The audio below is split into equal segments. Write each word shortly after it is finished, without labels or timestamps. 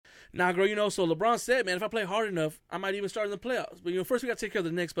Nah, girl, so LeBron said, man, if I play hard enough, I might even start in the playoffs. But, first we got to take care of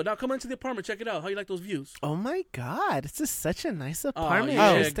the Knicks. But now come into the apartment, check it out. How you like those views? Oh, my God. This is such a nice apartment,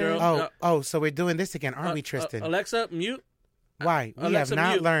 yeah, Tristan. girl. So we're doing this again, aren't we, Tristan? Alexa, mute. Why? We Alexa, have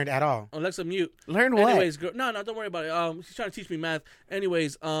not mute. learned at all. Alexa, mute. Learn what? Anyways, girl, no, don't worry about it. She's trying to teach me math.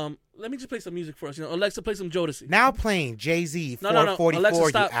 Anyways, let me just play some music for us. Alexa, play some Jodeci. Now playing Jay-Z, No. 444, Alexa,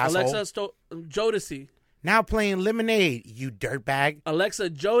 stop. you asshole. Alexa, Jodeci. Now playing Lemonade, you dirtbag.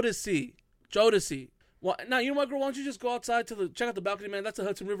 Alexa, Jodeci. Well, now, you know what, girl? Why don't you just go outside check out the balcony, man? That's the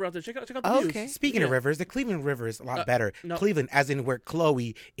Hudson River out there. Check out the views. Okay. Speaking of rivers, the Cleveland River is a lot better. No. Cleveland, as in where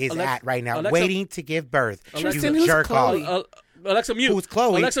Chloe is at right now, Alexa, waiting to give birth. Tristan, you who's jerk Chloe? off. Alexa, mute. Who's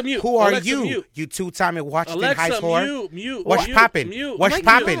Chloe? Alexa, mute. Who are Alexa, you? Mute. You two-timing Washington Alexa, Heights whore? mute. What's popping? Mute. What's Oh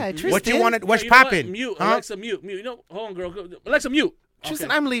my popping? God, What Tristan. you wanted? What's You know what? popping? Mute. Huh? Alexa, mute. Hold on, girl. Alexa, mute. Tristan,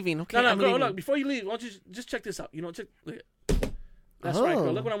 Okay. I'm leaving. Okay, No, I'm girl, leaving. look. Before you leave, why don't you just check this out? Look at. That's right,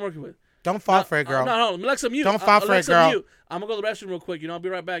 girl. Look what I'm working with. Don't fall for it, girl. No, Alexa, mute. Don't fall for it, Alexa, girl. Mute. I'm gonna go to the restroom real quick. I'll be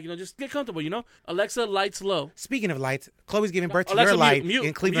right back. Just get comfortable. Alexa, lights low. Speaking of lights, Chloe's giving birth to Alexa, your light mute,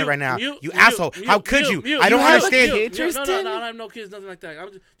 in Cleveland mute, right now. mute, You mute, asshole. mute, How could mute, you? mute. I don't You have a understand. kid, No, Tristan? I have no kids, nothing like that. I'm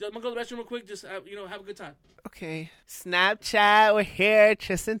gonna go to the restroom real quick. Just have a good time. Okay. Snapchat, we're here.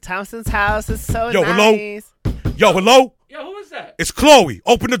 Tristan Thompson's house is so Yo, hello? nice. Yo, hello? Yo, who is that? It's Chloe.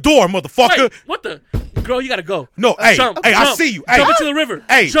 Open the door, motherfucker. Wait, what the? Girl, you gotta go. No, hey, jump, I jump. see you. Jump Hey, into the river.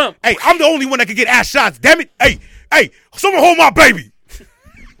 hey, Jump. hey, I'm the only one that can get ass shots. Damn it. Hey, someone hold my baby.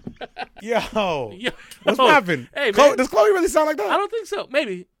 Yo. Yo. What's poppin'? Hey, Chloe, man. does Chloe really sound like I that? don't think so.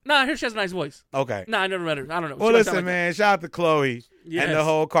 Maybe. Nah, I hear she has a nice voice. Okay. Nah, I never met her. I don't know. Well, She might sound listen, like man. Shout out to Chloe Yes. and the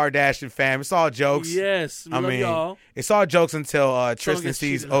whole Kardashian fam. It's all that. jokes. Yes. We I love mean, y'all. it's all jokes until Tristan gets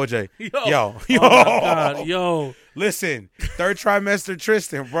sees cheated on. OJ. Yo. Yo. Oh, my God. Yo. Listen, third trimester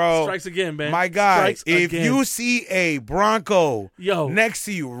Tristan, bro. Strikes again, man. My God, Strikes if again. you see a Bronco Yo. next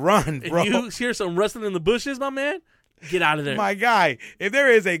to you, run, bro. If you hear some rustling in the bushes, my man, get out of there. My guy, if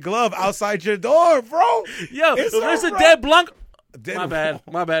there is a glove outside your door, bro. Yo, it's if there's a alright. dead Blanco. Dead-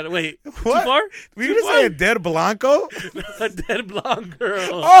 My bad. Wait. What? Too far? Were Too you just far? say a dead Blanco? A dead blonde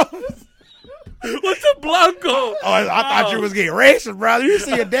girl. Oh, What's a Blanco? I thought you was getting racist, brother. You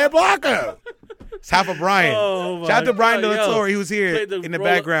see a dead Blanco. It's half of Brian. Oh, my Shout out to Brian God, yo. Delatorre. He was here Played in the role-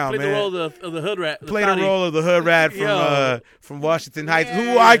 background, played man. the role of the hood rat. Played the thotty. role of the hood rat Yo. from Washington Heights,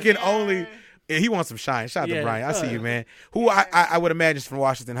 who I can only. Yeah, he wants some shine. Shout out to Yeah, Brian. I see go you, man. Who I would imagine is from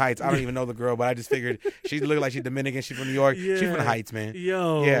Washington Heights. I don't even know the girl, but I just figured she looked like she's Dominican. She's from New York. She's from the Heights, man.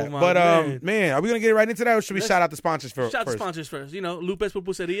 Yo, Yeah, my but man. are we gonna get right into that, or should we shout out the sponsors first? Shout out to sponsors first. Lupe's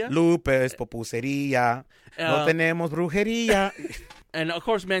Pupuseria. Lupe's Pupuseria. No tenemos brujeria. And of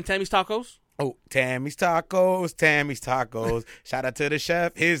course, man, Tammy's Tacos. Oh, Tammy's Tacos. Shout out to the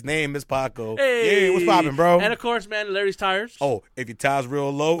chef. His name is Paco. Hey. Yeah, what's poppin', bro? And of course, man, Larry's Tires. Oh, if your tire's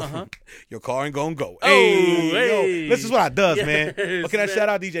real low, your car ain't gonna go. Oh, Hey, hey. this is what I does, man. Yes, But can I man. shout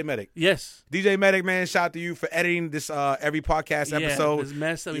out DJ Medic? Yes. DJ Medic, man, shout out to you for editing this every podcast episode. Yeah, this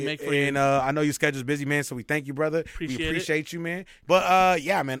mess that we make for and you. I know your schedule's busy, man, so we thank you, brother. We Appreciate appreciate you, man. But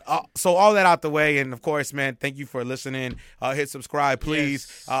yeah, man. So all that out the way, and of course, man, thank you for listening. Hit subscribe,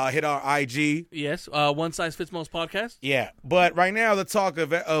 please. Yes. Hit our IG. Yes. One Size Fits Most podcast. Yeah, but right now the talk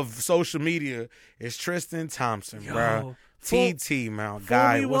of social media is Tristan Thompson, bro. Fool- TT, man, Fool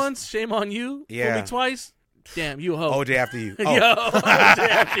guy. me what's- once, shame on you. Yeah. Fool me twice. Damn, you a hoe. OJ after you. Yo, Oh.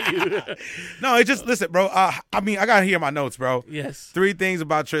 after you. No, it's just listen, bro. I gotta hear my notes, bro. Yes. 3 things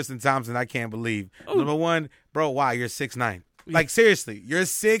about Tristan Thompson I can't believe. Ooh. Number 1, bro, why you're 6'9". Like seriously, you're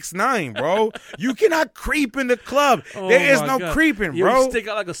 6'9", bro. You cannot creep in the club. Oh, there is my no God. creeping, You bro. stick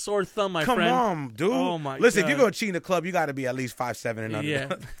out like a sore thumb, my Come friend. on, dude. Oh, my Listen, God. if you're gonna cheat in the club, you got to be at least 5'7" and under.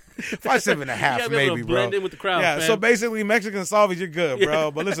 Yeah. 5'7" and a half, You gotta be able maybe, to bro. blend in with the crowd, Yeah. fam. So basically, Mexican salvage, you're good, bro.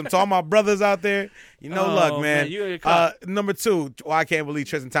 But listen, to all my brothers out there, no Oh, luck, man, man. you gonna get caught. Number 2, why I can't believe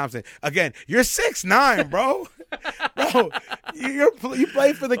Tristan Thompson. Again, you're 6'9", bro. Bro, you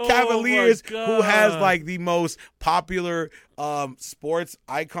play for the Oh, Cavaliers, my who has God. like the most popular sports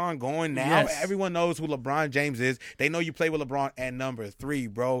icon going now. Yes. Everyone knows who LeBron James is. They know you play with LeBron. And number 3,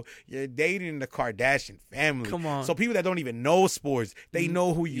 bro, you're dating the Kardashian family. Come on. So people that don't even know sports, they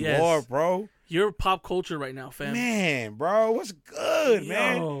know who you Yes. are, bro. You're pop culture right now, fam. Man, bro, what's good,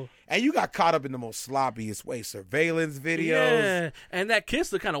 man? Yo. And you got caught up in the most sloppiest way. Surveillance videos. Yeah, and that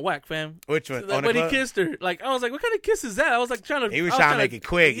kiss looked kind of whack, fam. Which one? Like, On the when he club? kissed her, like I was like, "What kind of kiss is that?" I was like trying to. He was I trying to make it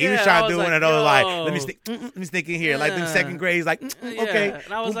quick. He was Yeah, trying I to do was one of like, those, like, yo. let me sneak in here. Like, them Yeah. second grades, like, Yeah. okay.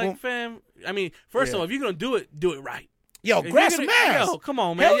 And I was Boom, like, boom. fam. I mean, first Yeah. of all, if you're gonna do it right. Yo, If grab you're some gonna- ass. Yo, come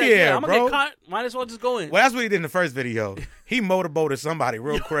on, man. Hell yeah, I'm bro. gonna get caught. Might as well just go in. Well, that's what he did in the first video. He motorboated somebody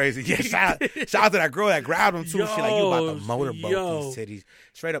real crazy. Yeah, shout out to that girl that grabbed him too. She like, you about to motorboat these titties.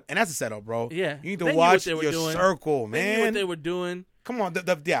 Straight up. And that's a setup, bro. Yeah. You need to They knew watch what they were your doing. circle, They knew man. what they were doing. Come on.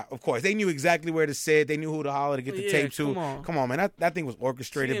 Yeah, of course. They knew exactly where to sit. They knew who to holler to get the Yeah, tape to. come on. Man. That thing was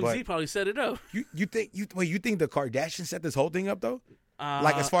orchestrated. TMZ But probably set it up. you think the Kardashians set this whole thing up, though?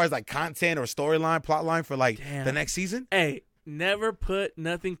 Like, as far as, like, content or storyline, plot line for, like, the next season? Hey, never put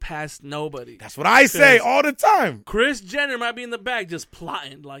nothing past nobody. That's what I say all the time. Kris Jenner might be in the back just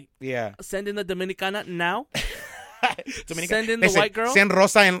plotting. Like, Yeah. send in the Dominicana now. Dominica, Send in the listen, white girl. Send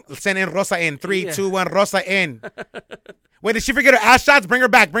in Rosa in 3, Yeah. 2, 1, Rosa in. Wait, did she forget her ass shots? Bring her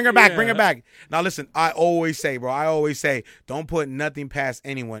back. Bring her back. Now listen, I always say, don't put nothing past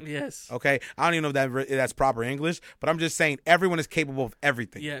anyone. Yes. Okay? I don't even know if that's proper English, but I'm just saying everyone is capable of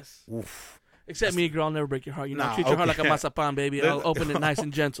everything. Yes. Oof. Except me, girl, I'll never break your heart. You know, Nah, treat your heart like a okay. mazapan, baby. I'll open it nice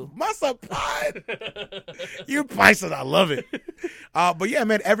and gentle. Mazapan. You Pisces, I love it. But yeah,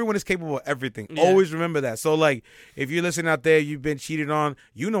 man, everyone is capable of everything. Yeah. Always remember that. So, like, if you're listening out there, you've been cheated on,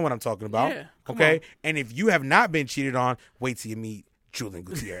 you know what I'm talking about. Yeah, come okay? on. And if you have not been cheated on, wait till you meet Julian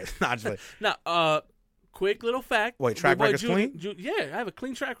Gutierrez. Not just like, Now, quick little fact. Wait, track Your boy record's clean? Yeah, I have a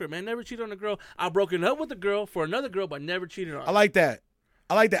clean track record, man. Never cheated on a girl. I've broken up with a girl for another girl, but never cheated on her. I like that.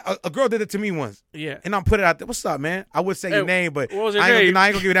 A girl did it to me once. Yeah. And I'm put it out there. What's up, man? I would say your name, but what was your I ain't name?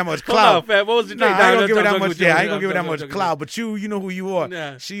 gonna give you that much Hold clout. on, fam. What was your Nah, name? I ain't gonna give it that I'm much. joking, Yeah, I ain't gonna I'm give it that joking, much I'm joking. clout. But you know who you are.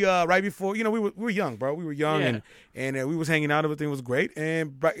 Yeah. She right before, we were young, bro. We were young, Yeah. and we was hanging out. Everything was great,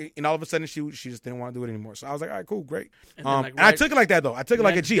 and all of a sudden she just didn't want to do it anymore. So I was like, all right, cool, great. And then, like, And I right- took it like that though. I took it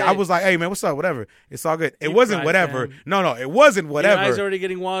like a Next G. day. I was like, hey man, what's up? Whatever. It's all good. It You wasn't cried, whatever. fam. No, it wasn't Your eyes whatever. already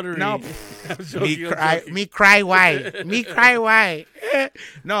getting watery. No. I'm joking, I'm joking. Me cry why? Me cry why?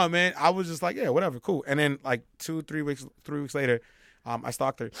 No, man. I was just like, yeah, whatever, cool. And then like 3 weeks later, I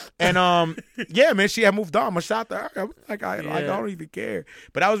stalked her, and yeah, man, she had moved on. I shot her. I don't even care.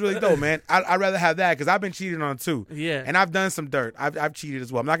 But that was really dope, man. I'd rather have that because I've been cheated on too. Yeah. and I've done some dirt. I've cheated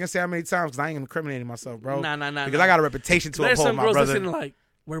as well. I'm not gonna say how many times because I ain't incriminating myself, bro. Nah. Because I got a reputation to There's uphold, some my girls brother. listening like,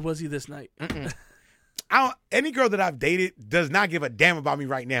 where was he this night? Any girl that I've dated does not give a damn about me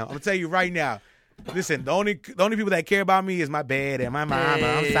right now. I'm gonna tell you right now. Listen, the only people that care about me is my dad and my mama.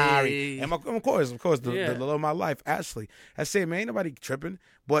 I'm sorry, and of course, the love of my life, Ashley. That's it, man. Ain't nobody tripping.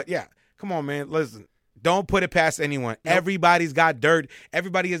 But yeah, come on, man. Listen, don't put it past anyone. Nope. Everybody's got dirt.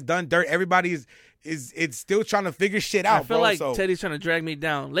 Everybody has done dirt. Everybody is still trying to figure shit out. I feel bro, like so. Teddy's trying to drag me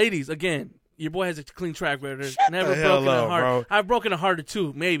down. Ladies, again, your boy has a clean track record. Never the hell broken a up, heart. bro. I've broken a heart or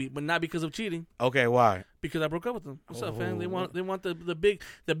two, maybe, but not because of cheating. Okay, why? Because I broke up with them. What's up, fam? They want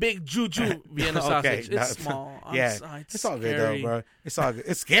the big Juju Vienna sausage. Okay, It's small. It's all good though, scary. bro. It's all good.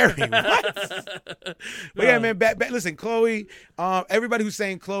 It's scary. What? But yeah, man. Listen, Chloe. Everybody who's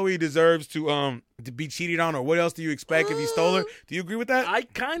saying Chloe deserves to be cheated on, or what else do you expect if you stole her? Do you agree with that? I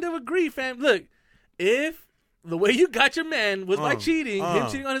kind of agree, fam. Look, if the way you got your man was by cheating, him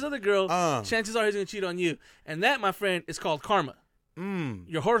cheating on his other girl, chances are he's going to cheat on you. And that, my friend, is called karma.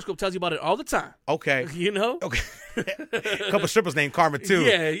 Your horoscope tells you about it all the time. Okay. You know? Okay. A couple strippers named Karma too.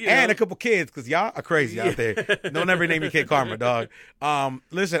 Yeah, you and know. a couple kids because y'all are crazy out there. Don't ever name your kid Karma, dog.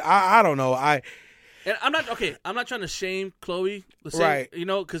 Listen, I don't know. And I'm not trying to shame Chloe, let's say, Right. you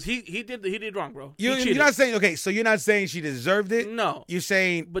know, because he did wrong, bro. He You're cheated. not saying okay. So you're not saying she deserved it. No. You're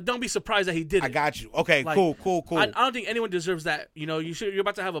saying But don't be surprised that he did it. I got you. Okay. Like, cool. I don't think anyone deserves that. You know, you're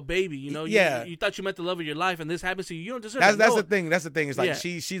about to have a baby. You know, Yeah. You thought you met the love of your life, and this happens to you. You don't deserve That's it. that's No. the thing. That's the thing. It's like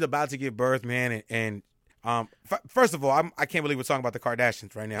Yeah. she's about to give birth, man, and first of all, I can't believe we're talking about the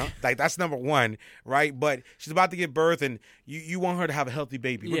Kardashians right now. Like that's number one, right? But she's about to give birth, and you want her to have a healthy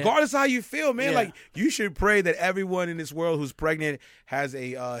baby, Yeah. regardless of how you feel, man. Yeah. Like you should pray that everyone in this world who's pregnant has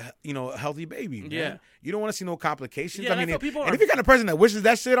a a healthy baby. Man. Yeah. You don't want to see no complications. Yeah, I mean, that's what people and are- if you're the kind of person that wishes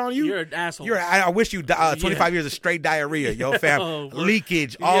that shit on you, You're an asshole. I wish you 25 years of straight diarrhea, yo, fam. Yo, bro.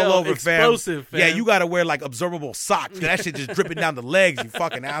 Leakage Yo, all over, explosive, fam. Yeah, you got to wear like observable socks. 'Cause that shit just dripping down the legs, you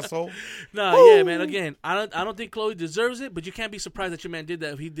fucking asshole. No, Woo. yeah, man. Again, I don't think Chloe deserves it, but you can't be surprised that your man did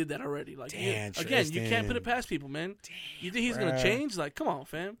that if he did that already. Like, Damn, again, you can't Tristan. put it past people, man. You think he's bruh. gonna change? Like, come on,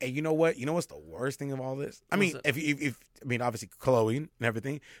 fam. And you know what? You know what's the worst thing of all this? I mean, What's if obviously Chloe and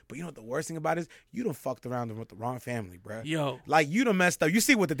everything, but you know what the worst thing about it is? You done fucked around with the wrong family, bro. Yo. Like, you done messed up. You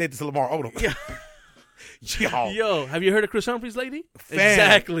see what they did to Lamar Odom. Yo, have you heard of Chris Humphries lately? Fam,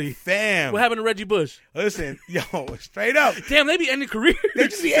 Exactly. Fam. What happened to Reggie Bush? Listen, yo, straight up. Damn, they be ending careers. They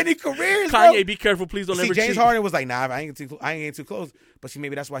just be ending careers, bro. Kanye, be careful, please don't See, ever James cheat. Harden was like, nah, I ain't getting too close. But see,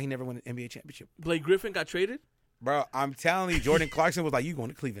 maybe that's why he never won an NBA championship. Blake Griffin got traded. Bro, I'm telling you, Jordan Clarkson was like, you going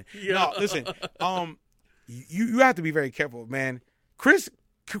to Cleveland. Yeah. No, listen, you have to be very careful, man. Chris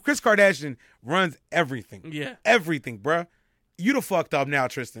Kardashian runs everything. Yeah. Everything, bruh. You the fucked up now,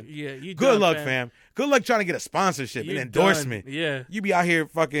 Tristan. Yeah, you Good done, luck, fam. Good luck trying to get a sponsorship, an endorsement. Done. Yeah. You be out here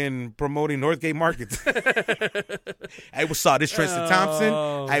fucking promoting Northgate Markets. Hey, what's up? This Tristan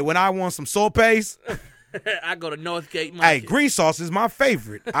Thompson. Hey, when I want some soul paste, I go to Northgate Market. hey, green sauce is my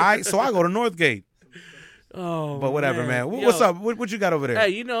favorite. All right, so I go to Northgate. Oh, but whatever, man. What's up? What you got over there?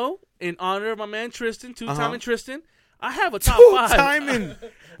 Hey, in honor of my man Tristan, two-timing Tristan, I have a top five. Two-timing.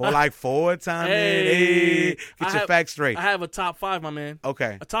 Or like 4-timing. Hey, get your facts straight. I have a top 5, my man.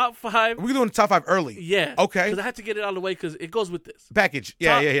 Okay. A top 5. We're doing the top 5 early. Yeah. Okay. Because I had to get it out of the way because it goes with this. Package.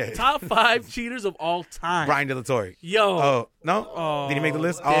 Yeah. Top 5 cheaters of all time. Brian De La Torre. Yo. Oh, no? Oh, did he make the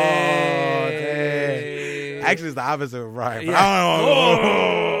list? dang. Oh, dang. Actually, it's the opposite of Brian.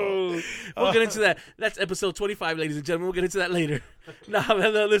 Yeah. We'll get into that. That's episode 25, ladies and gentlemen. We'll get into that later. No,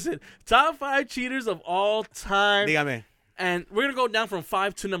 listen. Top 5 cheaters of all time. Dígame. And we're going to go down from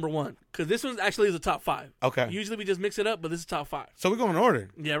 5 to number 1. Because this one actually is a top 5. Okay. Usually we just mix it up, but this is top 5. So we're going in order.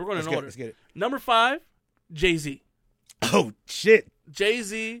 Yeah, we're going in order. Let's get it. Number 5, Jay-Z. Oh, shit.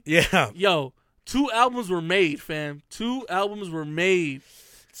 Jay-Z. Yeah. Yo, 2 albums were made, fam. 2 albums were made.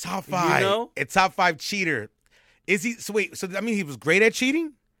 Top 5. You know? A top 5 cheater. Is he? So wait, so that means he was great at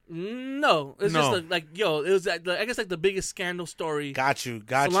cheating? No. It's just it was I guess like the biggest scandal story. Got you.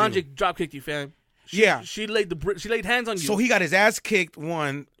 Solange dropkicked you, fam. She laid hands on you. So he got his ass kicked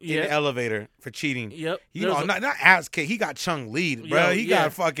in the elevator for cheating. Yep. You know, not ass kicked. He got chung lead, bro. He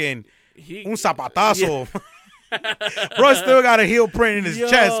got fucking un zapatazo. Yeah. Bro still got a heel print in his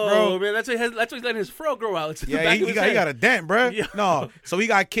chest, bro. Man, that's why he's letting his fro grow out. He got a dent, bro. Yo. No, so he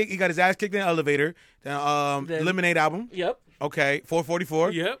got kicked. He got his ass kicked in the elevator. Then Lemonade album. Yep. Okay,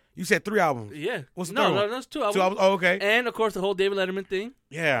 444. Yep. You said 3 albums. Yeah. What's the third one? No, that's 2 albums. 2 albums. Oh, okay. And of course the whole David Letterman thing.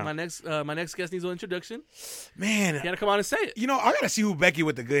 Yeah. My next guest needs an introduction. Man, you gotta come on and say it. You know, I gotta see who Becky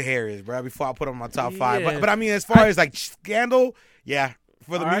with the good hair is, bro, before I put on my top 5. But I mean, as far as like scandal, yeah.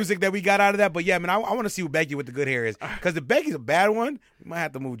 For the music that we got out of that, but yeah, man, I want to see who Becky with the good hair is, because if Becky's a bad one, we might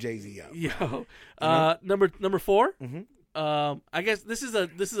have to move Jay-Z out. Yo, number 4. Mm-hmm. I guess this is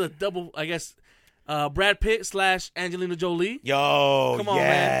a double. I guess Brad Pitt / Angelina Jolie. Yo, come on,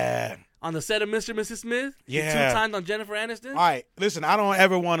 man. On the set of Mr. and Mrs. Smith. Yeah. 2 times on Jennifer Aniston. All right, listen, I don't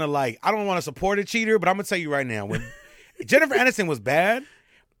ever want to support a cheater, but I'm gonna tell you right now, when Jennifer Aniston was bad.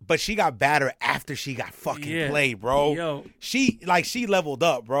 But she got badder after she got fucking played, bro. Yo. She leveled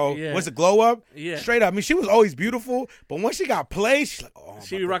up, bro. Yeah. Was it glow up? Yeah. Straight up. I mean, she was always beautiful, but once she got played, she's like, oh.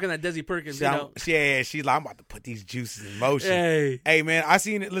 She be rocking that Desi Perkins, Yeah, she's like, I'm about to put these juices in motion. Hey, man,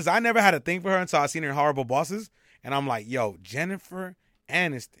 I never had a thing for her until I seen her in Horrible Bosses, and I'm like, yo, Jennifer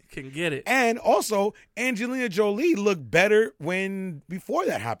Aniston can get it. And also, Angelina Jolie looked better before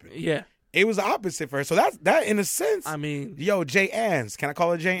that happened. Yeah. It was the opposite for her. So that in a sense. I mean, yo, Jay Ans. Can I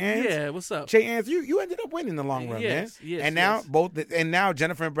call her Jay Ans? Yeah, what's up? Jay Ans, you ended up winning in the long run, man. Yes, and now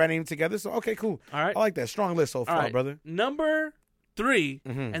Jennifer and Brandon together. So okay, cool. All right. I like that. Strong list so far, brother. Number 3,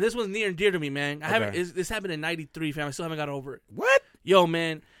 and this one's near and dear to me, man. This happened in '93, fam. I still haven't got over it. What? Yo,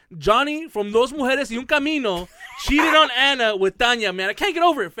 man. Johnny from Dos Mujeres y Un Camino cheated on Anna with Tanya, man. I can't get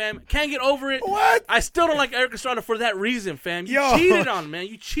over it, fam. Can't get over it. What? I still don't like Eric Estrada for that reason, fam. You cheated on him, man.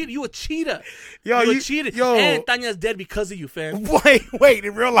 You cheated. You a cheater. You cheated. And Tanya's dead because of you, fam. Wait.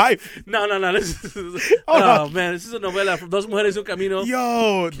 In real life? No. This is a novela from Dos Mujeres y Un Camino.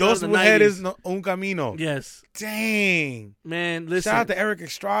 Yo, Dos Mujeres y Un Camino. Yes. Dang. Man, listen. Shout out to Eric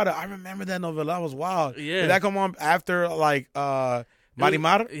Estrada. I remember that novela. That was wild. Yeah. Did that come on after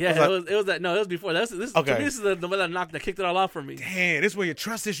Marimar? Yeah, it was that. No, it was before. To me, this is the novela knock that kicked it all off for me. Damn, this is where your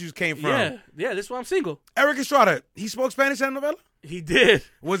trust issues came from. Yeah, this is why I'm single. Eric Estrada, he spoke Spanish in the novela? He did.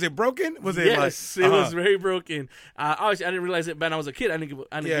 Was it broken? Was it yes, it was very broken. Obviously, I didn't realize it when I was a kid. I didn't give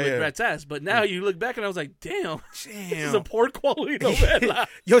it rat's ass. But now you look back and I was like, damn. This is a poor quality novela.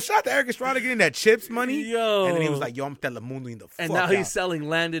 Yo, shout out to Eric Estrada getting that Chips money. Yo. And then he was like, yo, I'm Telemundo in the fuck And now he's selling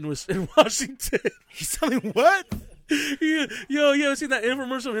land in Washington. He's selling what? Yo, see that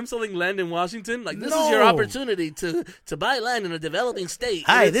infomercial of him selling land in Washington? Like, this is your opportunity to buy land in a developing state.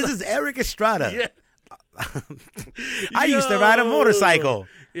 Hi, this is Eric Estrada. Yeah. I used to ride a motorcycle.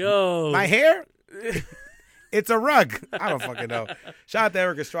 Yo. My hair? It's a rug. I don't fucking know. Shout out to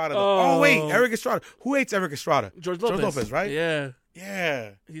Eric Estrada. Oh, wait. Eric Estrada. Who hates Eric Estrada? George Lopez, right? Yeah.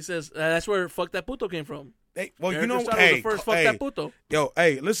 Yeah. He says that's where Fuck That Puto came from. Hey, well, Eric you know, Estrada was the first Fuck That Puto. Yo,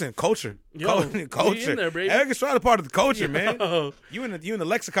 hey, listen, culture. Culture. In there, baby. Eric Estrada part of the culture, man. You in the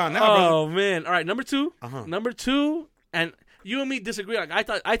lexicon now, brother. Oh, man. All right, number 2. Number 2, and you and me disagree. Like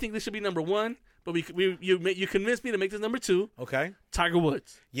I think this should be number 1, but you convinced me to make this number 2. Okay. Tiger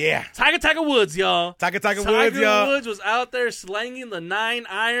Woods. Yeah. Tiger Woods, y'all. Tiger Woods, y'all. Tiger Woods was out there slanging the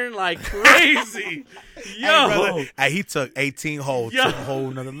 9-iron like crazy. Yo. Hey, brother. Hey, he took 18 holes to a whole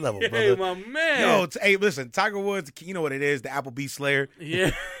nother level, brother. Hey, my man. Yo, hey, listen, Tiger Woods, you know what it is, the Applebee's Slayer.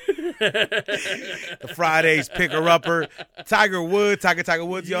 Yeah. The Fridays picker-upper. Tiger Woods,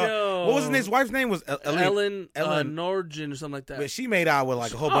 y'all. Yo. What was his wife's name? Was Ellen Norgin or something like that. But she made out with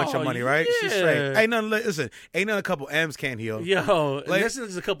like a whole bunch of money, right? Yeah. She's straight. Ain't nothing a couple M's can't heal. Yo, Like, this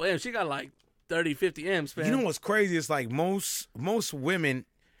is a couple M's. She got like 30, 50 M's, fam. You know what's crazy? It's like most women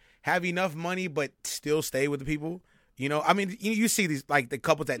have enough money but still stay with the people. You know, I mean, you see these like the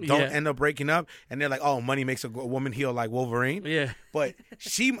couples that don't end up breaking up, and they're like, "Oh, money makes a woman heal like Wolverine." Yeah, but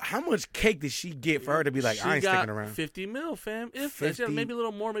how much cake did she get for her to be like, "I ain't sticking around"? 50 mil, fam. If 50, maybe a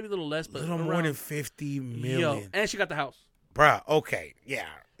little more, maybe a little less, but a little more than 50 million. Yo, and she got the house, bruh. Okay, yeah.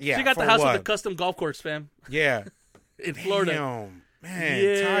 She got the house with a custom golf course, fam. Yeah, in Florida. Damn,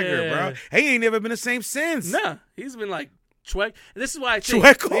 man, Tiger, bro. He ain't never been the same since. Nah, he's been like. Chueco. This is why I think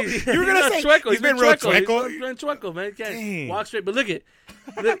you were gonna say Chueco. He's been real Chueco. He's been Chueco, man. He can't walk straight. But look,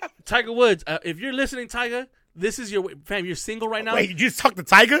 Tiger Woods. If you're listening, Tiger, this is your fam. You're single right now. Wait, you just talked to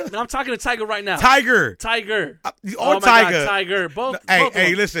Tiger? No, I'm talking to Tiger right now. Tiger. Oh Tiger. God, Tiger. Both.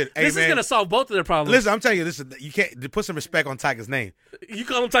 Hey, listen. This is gonna solve both of their problems. Listen, I'm telling you, you can't put some respect on Tiger's name. You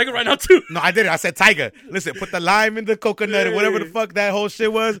call him Tiger right now too? No, I did it. I said Tiger. Listen, put the lime in the coconut and whatever the fuck that whole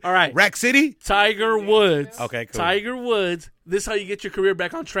shit was. All right, Rack City. Tiger Woods. Okay, cool. Tiger Woods. This is how you get your career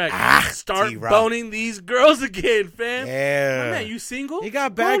back on track. Start T-Rock. boning these girls again, fam. Yeah. My man, you single? He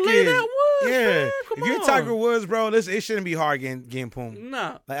got back lay in. that Woods, yeah. man. Come if you're on. Tiger Woods, bro, it shouldn't be hard getting poom.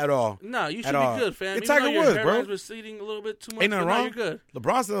 Nah. Like, at all. No, you should At be good, fam. It's Even Tiger though Woods, your bro. hairline's receding a little bit too much. Ain't nothing but wrong. You're good.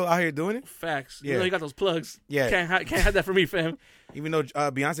 LeBron's still out here doing it. Facts. Yeah. You know you got those plugs. Yeah. Can't have that for me, fam. Even though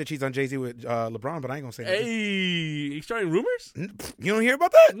Beyonce cheats on Jay-Z with LeBron, but I ain't gonna say that. Hey, you starting rumors? You don't hear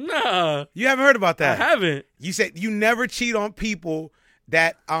about that? Nah. You haven't heard about that? I haven't. You said you never cheat on people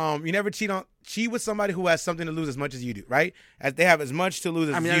that you never cheat with somebody who has something to lose as much as you do, right? As they have as much to lose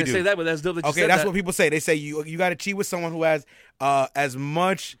as you do. I didn't say that, but that's dope that you said that's that. what people say. They say you got to cheat with someone who has as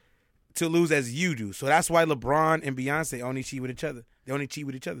much to lose as you do. So that's why LeBron and Beyonce only cheat with each other. They only cheat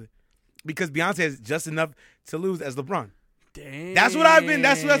with each other because Beyonce has just enough to lose as LeBron. Damn. That's what I've been.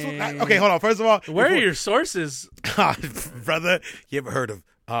 That's what. Okay, hold on. First of all, where are your sources, brother? You ever heard of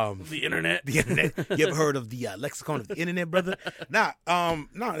the internet? The internet. You ever heard of the lexicon of the internet, brother? No.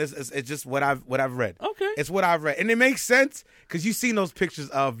 It's just what I've read. Okay, it's what I've read, and it makes sense because you've seen those pictures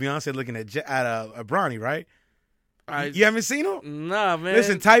of Beyonce looking at Bronny, right? You haven't seen them? Nah, man.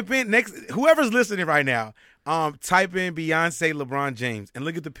 Listen, type in whoever's listening right now. Type in Beyonce, LeBron James, and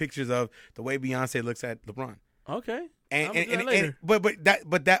look at the pictures of the way Beyonce looks at LeBron. Okay. But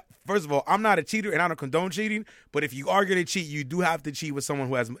that first of all, I'm not a cheater and I don't condone cheating. But if you are going to cheat, you do have to cheat with someone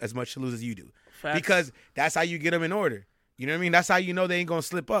who has as much to lose as you do, because that's how you get them in order. You know what I mean? That's how you know they ain't gonna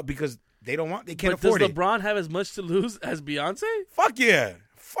slip up because they can't afford it. Does LeBron have as much to lose as Beyonce? Fuck yeah.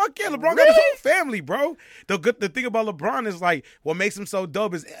 LeBron got his whole family, bro. The thing about LeBron is like what makes him so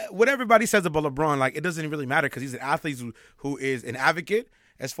dope is what everybody says about LeBron. Like it doesn't really matter because he's an athlete who is an advocate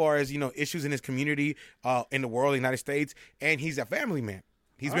as far as, you know, issues in his community, in the world, the United States, and he's a family man.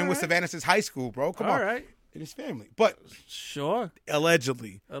 He's been with Savannah since high school, bro. Come on. All right. In his family. But sure.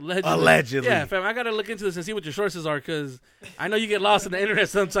 Allegedly. Yeah, fam, I got to look into this and see what your sources are because I know you get lost in the internet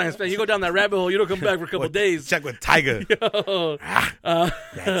sometimes, fam. You go down that rabbit hole, you don't come back for a couple days. Check with Tiger. Yo.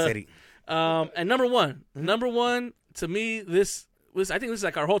 City. And number one to me, I think this is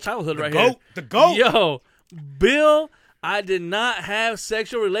like our whole childhood right here. The GOAT. Yo, Bill, I did not have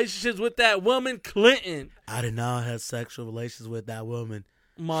sexual relationships with that woman, Clinton. I did not have sexual relations with that woman.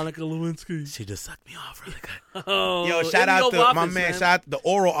 Monica Lewinsky. She just sucked me off really good. Oh, yo, shout out to my man. Shout out to the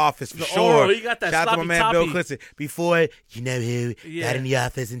oral office for sure. Oral, you got that shout out to my man Bill Clinton. Before, you know who got in the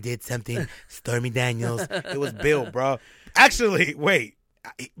office and did something, Stormy Daniels. It was Bill, bro. Actually, wait.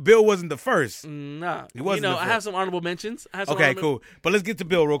 Bill wasn't the first. Nah. He wasn't I have some honorable mentions. Okay, cool. But let's get to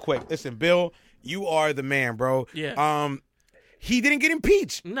Bill real quick. Listen, Bill, you are the man, bro. Yeah. He didn't get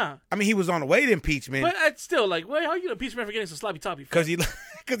impeached. Nah. I mean, he was on the way to impeachment. But it's still, like, wait, how are you going to impeach him for getting some sloppy toppy? Because he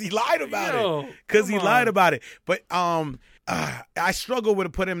lied about it. Because he lied about it. But I struggle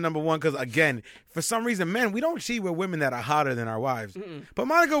with putting him number one because, again, for some reason, men, we don't cheat with women that are hotter than our wives. Mm-mm. But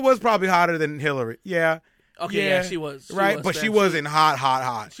Monica was probably hotter than Hillary. Yeah. Okay, yeah, she was. But she wasn't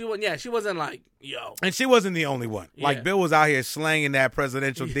hot. She wasn't. Yeah, she wasn't like, yo. And she wasn't the only one. Yeah. Like, Bill was out here slanging that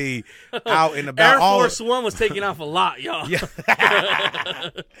presidential D out and about. Air Force One was taking off a lot, y'all. Yeah.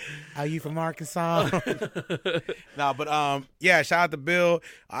 Are you from Arkansas? No, but yeah, shout out to Bill.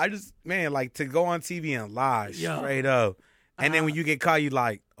 I just, man, like, to go on TV and lie straight up. And then when you get caught, you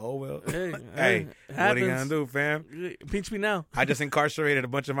like, oh, well, hey, what are you going to do, fam? Impeach me now. I just incarcerated a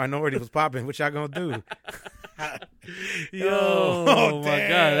bunch of minorities. Was popping. What y'all going to do? Oh my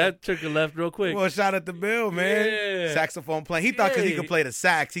God. That took a left real quick. Well, shout out to Bill, man. Yeah. Saxophone playing. He thought because he could play the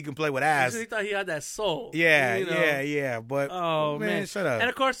sax, he can play with ass. He thought he had that soul. Yeah, you know? yeah. But, oh, man, shut up. And,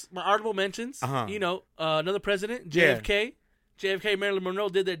 of course, my honorable mentions, another president, JFK. JFK, Marilyn Monroe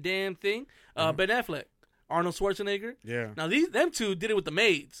did their damn thing. Ben Affleck. Arnold Schwarzenegger. Yeah. Now, them two did it with the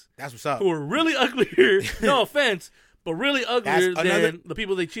maids. That's what's up. Who were really uglier. No offense, but really uglier than the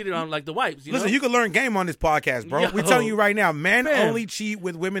people they cheated on, like the wives. Listen, you can learn game on this podcast, bro. We're telling you right now, men only cheat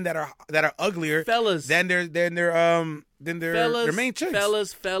with women that are uglier, fellas, than their main chicks.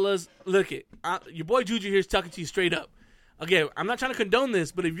 Fellas, look it. Your boy Juju here is talking to you straight up. Again, I'm not trying to condone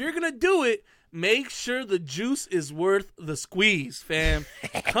this, but if you're gonna do it, make sure the juice is worth the squeeze, fam.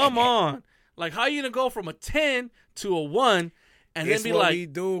 Come on. Like, how are you going to go from a 10 to a 1 and then be like, we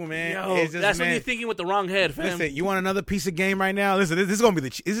do, man. Yo, that's what you're thinking with the wrong head, fam. Listen, you want another piece of game right now? Listen, this is going to be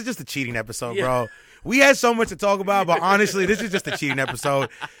this is just a cheating episode, bro. We had so much to talk about, but honestly, this is just a cheating episode.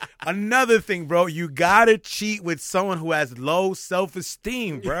 Another thing, bro, you got to cheat with someone who has low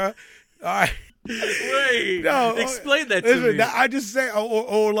self-esteem, bro. All right. Wait. No, explain that to me. I just say,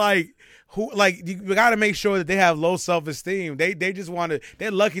 or like, who, like, you got to make sure that they have low self-esteem. They just want to,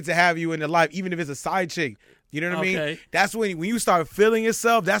 they're lucky to have you in their life, even if it's a side chick. You know what I mean? That's when you start feeling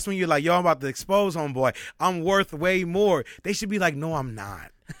yourself, that's when you're like, yo, I'm about to expose homeboy. I'm worth way more. They should be like, no, I'm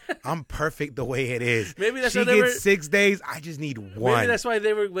not. I'm perfect the way it is. Maybe that's she why they gets 6 days. I just need one. Maybe that's why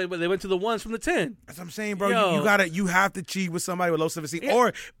they went to the ones from the 10. That's what I'm saying, bro. You have to cheat with somebody with low self-esteem,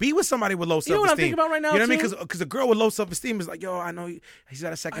 or be with somebody with low self-esteem. You know what I'm thinking about right now? You know what I mean? Because a girl with low self-esteem is like, yo, I know he's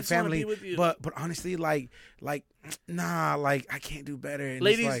got a second family, but honestly, like, nah, like, I can't do better. And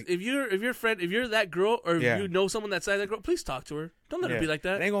ladies, like, if you're that girl, or if you know someone that's that girl, please talk to her. Don't let her be like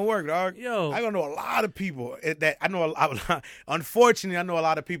that. It ain't gonna work, dog. Yo, I know a lot of people that I know. Unfortunately, I know a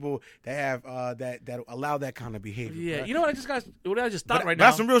lot of people that have that allow that kind of behavior. Yeah, bro. you know what I just thought right now.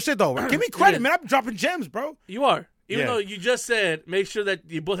 That's some real shit, though. Give me credit, man. I'm dropping gems, bro. You are. Even though you just said make sure that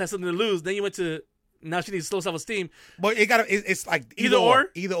you both have something to lose, then you went to now she needs low self-esteem. But it's like either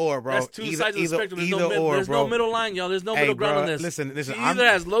or, bro. That's two sides of the spectrum. There's bro. no middle line, y'all. There's no middle ground on this. Listen. She either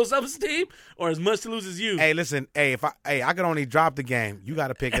has low self-esteem or as much to lose as you. Hey, listen. Hey, if I could only drop the game, you got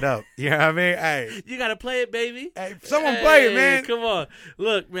to pick it up. You know what I mean? Hey, you got to play it, baby. Hey, someone play it, man. Come on.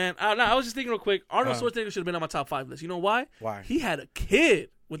 Look, man. I was just thinking real quick. Arnold Schwarzenegger should have been on my top 5 list. You know why? Why? He had a kid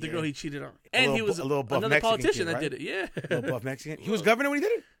with the girl he cheated on, and he was a little buff another Mexican politician kid, that did it. Yeah, a little buff Mexican. He was governor when he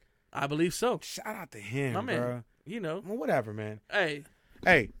did it. I believe so. Shout out to him, my man. Bro. You know, well, whatever, man. Hey,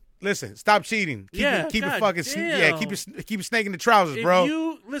 listen, stop cheating. Keep it fucking keep it snake in the trousers, if bro.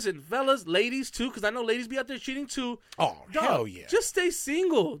 You listen, fellas, ladies too, because I know ladies be out there cheating too. Oh, hell yeah! Just stay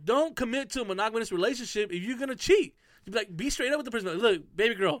single. Don't commit to a monogamous relationship if you're gonna cheat. Be straight up with the person. Like, look,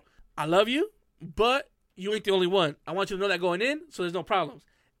 baby girl, I love you, but you ain't the only one. I want you to know that going in, so there's no problems.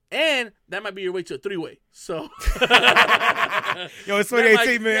 And that might be your way to a 3-way. So, yo, it's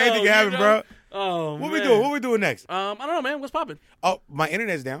 2018, man. Anything can happen, bro. Oh, what we doing? What we doing next? I don't know, man. What's popping? Oh, my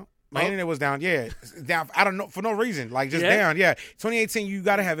internet's down. My internet was down. Yeah, it's down. I don't know, for no reason. Like, just down. Yeah, 2018. You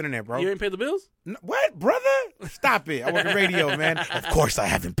gotta have internet, bro. You ain't paid the bills? What, brother? Stop it. I work in radio, man. Of course, I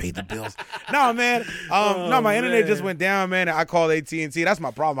haven't paid the bills. No, man. My internet just went down, man. I called AT&T. That's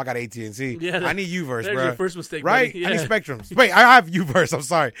my problem. I got AT&T. Yeah, I need Uverse, bro. That's your first mistake, right? Yeah. I need Spectrum. Wait, I have Uverse. I'm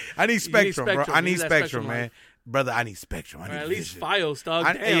sorry. I need Spectrum, bro. I need Spectrum, man. Brother, I need Spectrum. I need at least Fios,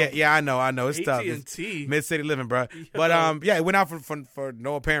 dog. Yeah, I know. It's tough. AT&T. Mid-city living, bro. But it went out for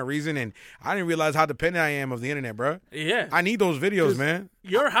no apparent reason, and I didn't realize how dependent I am of the internet, bro. Yeah. I need those videos, man.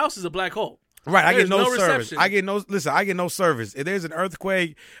 Your house is a black hole. Right, I get no service. I get no service. If there's an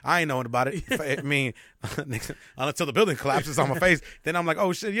earthquake, I ain't knowing about it. I mean, until the building collapses on my face, then I'm like,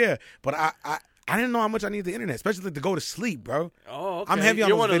 oh shit, yeah. But I didn't know how much I need the internet, especially to go to sleep, bro. Oh, okay. I'm heavy on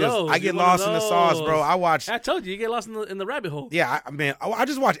those videos. I get lost in the sauce, bro. I told you get lost in the rabbit hole. Yeah, I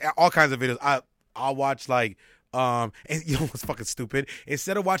just watch all kinds of videos. I'll watch like and you know what's fucking stupid?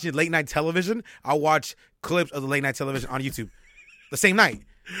 Instead of watching late night television, I watch clips of the late night television on YouTube the same night.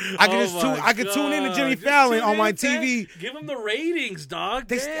 I can tune in to Jimmy Fallon on my TV. Give him the ratings, dog.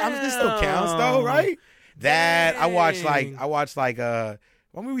 This still counts though, right? That I watch like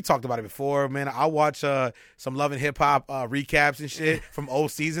I mean, we talked about it before, man. I watch some Love and Hip Hop recaps and shit from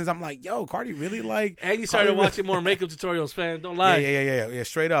old seasons. I'm like, yo, Cardi really like. And you started watching more makeup tutorials, fam. Don't lie. Yeah.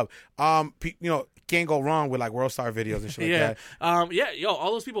 Straight up. Can't go wrong with like World Star videos and shit like that.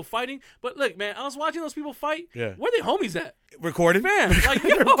 All those people fighting. But look, man, I was watching those people fight. Yeah. Where they homies at? Recorded. Man, like,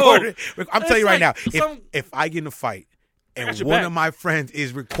 yo. Recorded. I'm telling you right now, if I get in a fight and one of my friends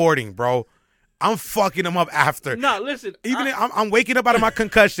is recording, bro, I'm fucking them up after. No, listen. Even if I'm waking up out of my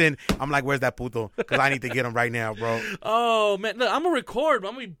concussion, I'm like, where's that puto? Because I need to get him right now, bro. Oh, man. Look, I'm going to record.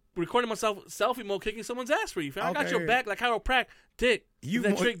 I'm going to be recording myself selfie mode kicking someone's ass for you, fam. I got your back like chiroprac. Dick.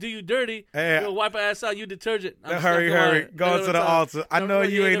 That trick do you dirty. You'll wipe our ass out, you detergent. Hurry. Go to the altar. I know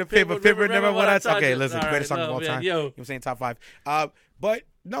you ain't a pipper. Never what I tell. Okay, listen. Greatest song of all time. You know what I'm saying? Top 5. But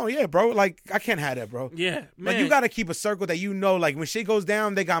no, yeah, bro. Like, I can't have that, bro. Yeah, man. Like, you got to keep a circle that you know, like, when shit goes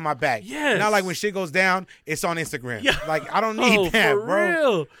down, they got my back. Yes. Not like when shit goes down, it's on Instagram. Yeah. Like, I don't need that, for bro.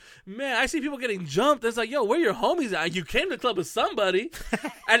 Real. Man, I see people getting jumped. It's like, yo, where your homies at? You came to the club with somebody.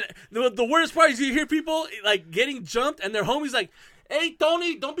 And the worst part is you hear people, like, getting jumped, and their homies like, hey,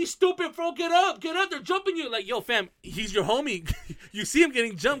 Tony, don't be stupid, bro. Get up. They're jumping you. Like, yo, fam, he's your homie. You see him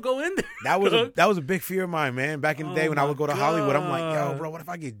getting jumped, go in there. That was a big fear of mine, man. Back in the day when I would go to Hollywood, I'm like, yo, bro, what if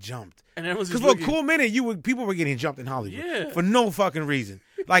I get jumped? Because for a cool minute, people were getting jumped in Hollywood for no fucking reason.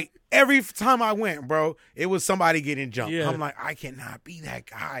 Like, every time I went, bro, it was somebody getting jumped. Yeah. I'm like, I cannot be that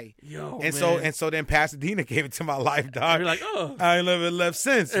guy. Yo, and man. so then Pasadena gave it to my life, dog. You're like, oh. I ain't never left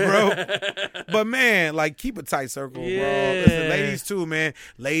since, bro. But, man, like, keep a tight circle, bro. Listen, ladies, too, man.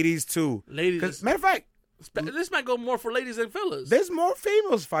 Ladies, too. Ladies. Matter of fact, this might go more for ladies than fellas. There's more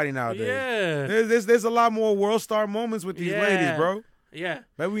females fighting nowadays. Yeah. There's a lot more world star moments with these ladies, bro. Yeah.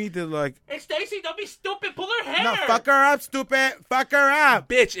 Maybe we need to, like... Hey, Stacy, don't be stupid. Pull her hair. No, fuck her up, stupid. Fuck her up.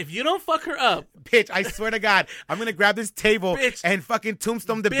 Bitch, if you don't fuck her up... Bitch, I swear to God, I'm going to grab this table and fucking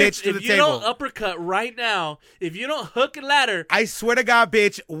tombstone the bitch to the table. If you don't uppercut right now, if you don't hook and ladder... I swear to God,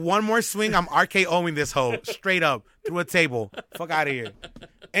 bitch, one more swing, I'm RKOing this hoe. Straight up. Through a table. Fuck out of here.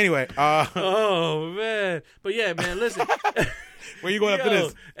 Anyway. Oh, man. But yeah, man, listen... Where you going after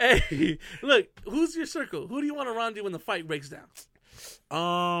this? Hey, look, who's your circle? Who do you want around you when the fight breaks down?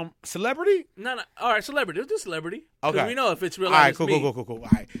 Celebrity? No. All right, celebrity. Let's do celebrity. Okay. We know if it's real. All right, cool. All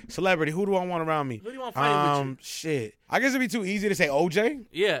right, celebrity. Who do I want around me? Who do you want fighting with you? Shit. I guess it'd be too easy to say OJ.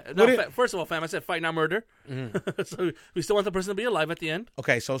 Yeah. No, first of all, fam, I said fight, not murder. Mm-hmm. So we still want the person to be alive at the end.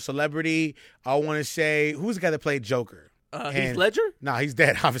 Okay, so celebrity. I want to say who's the guy that played Joker? Heath Ledger? Nah, he's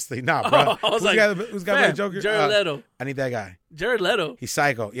dead, obviously. Nah, bro. Who's the guy play Joker? Jared Leto. I need that guy. Jared Leto. He's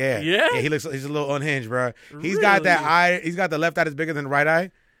psycho. Yeah. Yeah? Yeah, he's a little unhinged, bro. He's got that eye. He's got the left eye that's bigger than the right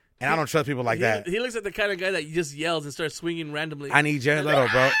eye. And I don't trust people like that. He looks like the kind of guy that just yells and starts swinging randomly. I need Jared Leto,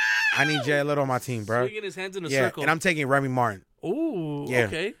 bro. I need Jared Leto on my team, bro. Swinging his hands in a circle. And I'm taking Remy Martin. Ooh,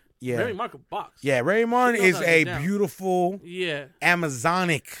 okay. Yeah. Remy Martin can box. Yeah, Remy Martin is a beautiful,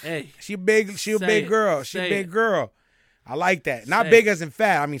 Amazonic. Hey, she a big girl. She a big girl. I like that. Not big as in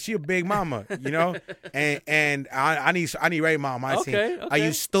fat. I mean, she a big mama, you know. and I need Remy Martin on my team. Okay. Are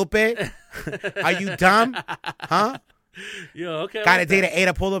you stupid? Are you dumb? Huh? Yo, okay. Got a date at 8.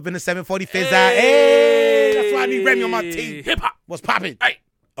 I pull up in the 740 fizz out. Hey, that's why I need Remy on my team. Hip hop. What's popping? Hey.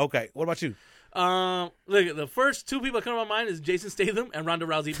 Okay. What about you? Look, the first two people that come to my mind is Jason Statham and Ronda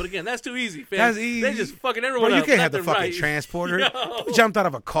Rousey. But again, that's too easy, fam. That's easy. They just fucking everyone up. You can't have the fucking transporter. He jumped out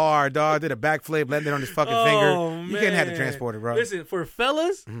of a car, dog. Did a backflip, landed on his fucking finger. You can't have the transporter, bro. Listen, for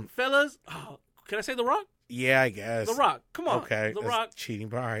fellas, can I say The Rock? Yeah, I guess. The Rock. Come on. Okay. The Rock. Cheating,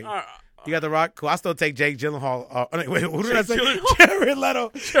 but all right. You got The Rock? Cool. I still take Jake Gyllenhaal. Wait, who did I say? Jared Leto.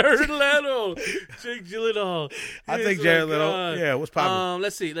 Jake Gyllenhaal. I take Jared Leto. Yeah, what's poppin'?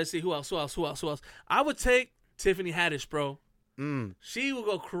 Let's see. Who else? I would take Tiffany Haddish, bro. She will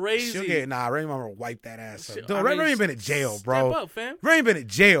go crazy. She'll get Remy Mama will wipe that ass up. Dude, Remy been in jail, bro. Step up, fam. Remy been in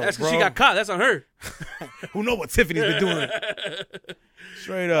jail. That's because she got caught. That's on her. Who know what Tiffany's been doing?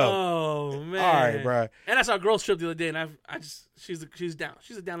 Straight up. Oh man. All right, bro. And I saw a girls trip the other day, and she's down.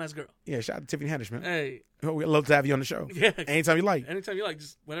 She's a down ass girl. Yeah, shout out to Tiffany Haddish, man. Hey, we'd love to have you on the show. Yeah, anytime you like.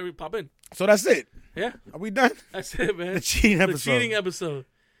 Just whenever you pop in. So that's it. Yeah, are we done? That's it, man. The cheating episode.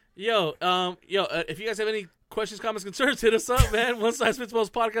 Yo, if you guys have any questions, comments, concerns, hit us up, man. One Size Fits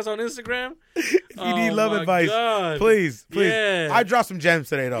Most Podcast on Instagram. If you need love advice, please. Yeah. I dropped some gems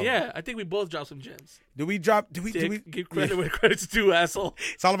today, though. Yeah, I think we both dropped some gems. Do we give credit where credit's due, asshole?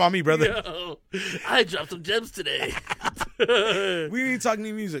 It's all about me, brother. Yo, I dropped some gems today. We need to talk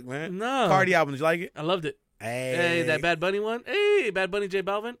new music, man. No. Cardi album, did you like it? I loved it. Hey, that Bad Bunny one. Hey, Bad Bunny, J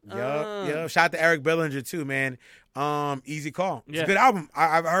Balvin. Yup. Shout out to Eric Bellinger too, man. Easy Call. It's a good album.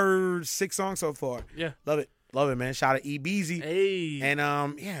 I've heard 6 songs so far. Yeah, love it. Love it, man. Shout out E Beezy. Hey. And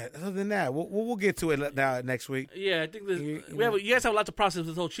yeah, other than that, we'll get to it next week. Yeah, I think you guys have a lot to process with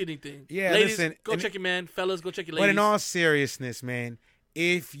this whole cheating thing. Yeah, ladies, listen, go check your man. Fellas, go check your ladies. But in all seriousness, man,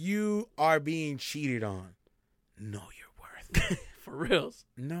 if you are being cheated on, know your worth. For reals.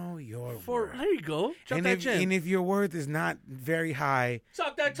 Know your worth. There you go. Drop that gem. And if your worth is not very high,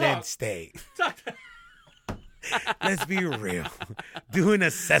 talk that talk. Then stay. Talk that. Let's be real. Do an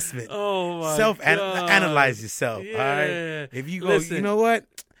assessment. Oh my Analyze yourself. Yeah. All right. If you go, you know what?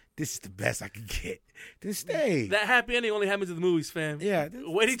 This is the best I can get. Then stay. That happy ending only happens in the movies, fam. Yeah.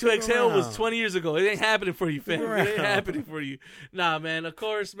 Waiting to Exhale was 20 years ago. It ain't happening for you, fam. It ain't happening for you. Nah, man. Of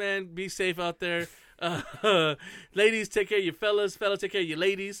course, man. Be safe out there. Ladies, take care of your fellas. Fellas, take care of your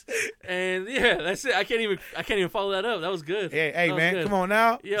ladies. And yeah, that's it. I can't even follow that up. That was good. Hey, man, good. come on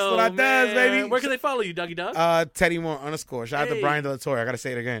now. Yo, that's what I does, baby. Where can they follow you, Doggy Dog? Teddy Moore _ Shout out to Brian De La Torre. I gotta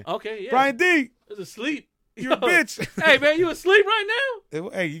say it again. Okay, yeah. Brian D. Is asleep. You a bitch. Hey, man, you asleep right now?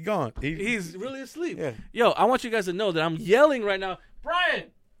 Hey, you gone. He's really asleep. Yeah. Yo, I want you guys to know that I'm yelling right now.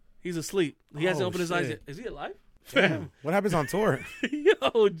 Brian! He's asleep. He hasn't opened his eyes yet. Is he alive? Damn. What happens on tour?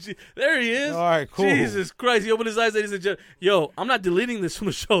 Yo, there he is. All right, cool. Jesus Christ. He opened his eyes, ladies and gentlemen. Yo, I'm not deleting this from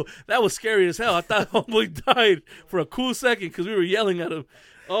the show. That was scary as hell. I thought homeboy died for a cool second because we were yelling at him.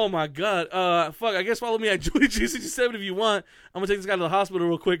 Oh, my God. Fuck, I guess follow me at JuliG67 if you want. I'm going to take this guy to the hospital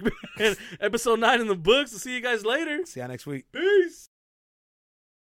real quick, man. Episode 9 in the books. I'll see you guys later. See y'all next week. Peace.